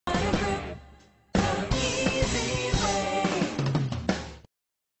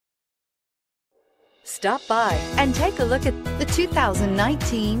Stop by and take a look at the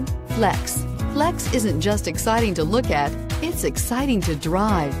 2019 Flex. Flex isn't just exciting to look at, it's exciting to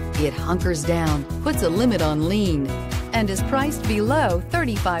drive. It hunkers down, puts a limit on lean, and is priced below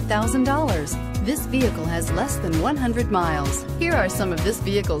 $35,000. This vehicle has less than 100 miles. Here are some of this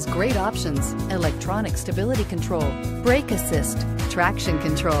vehicle's great options: electronic stability control, brake assist, traction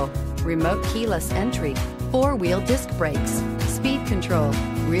control, remote keyless entry, four-wheel disc brakes, speed control,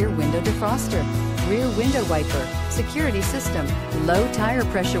 rear window defroster, rear window wiper, security system, low tire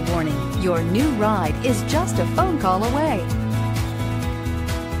pressure warning. Your new ride is just a phone call away.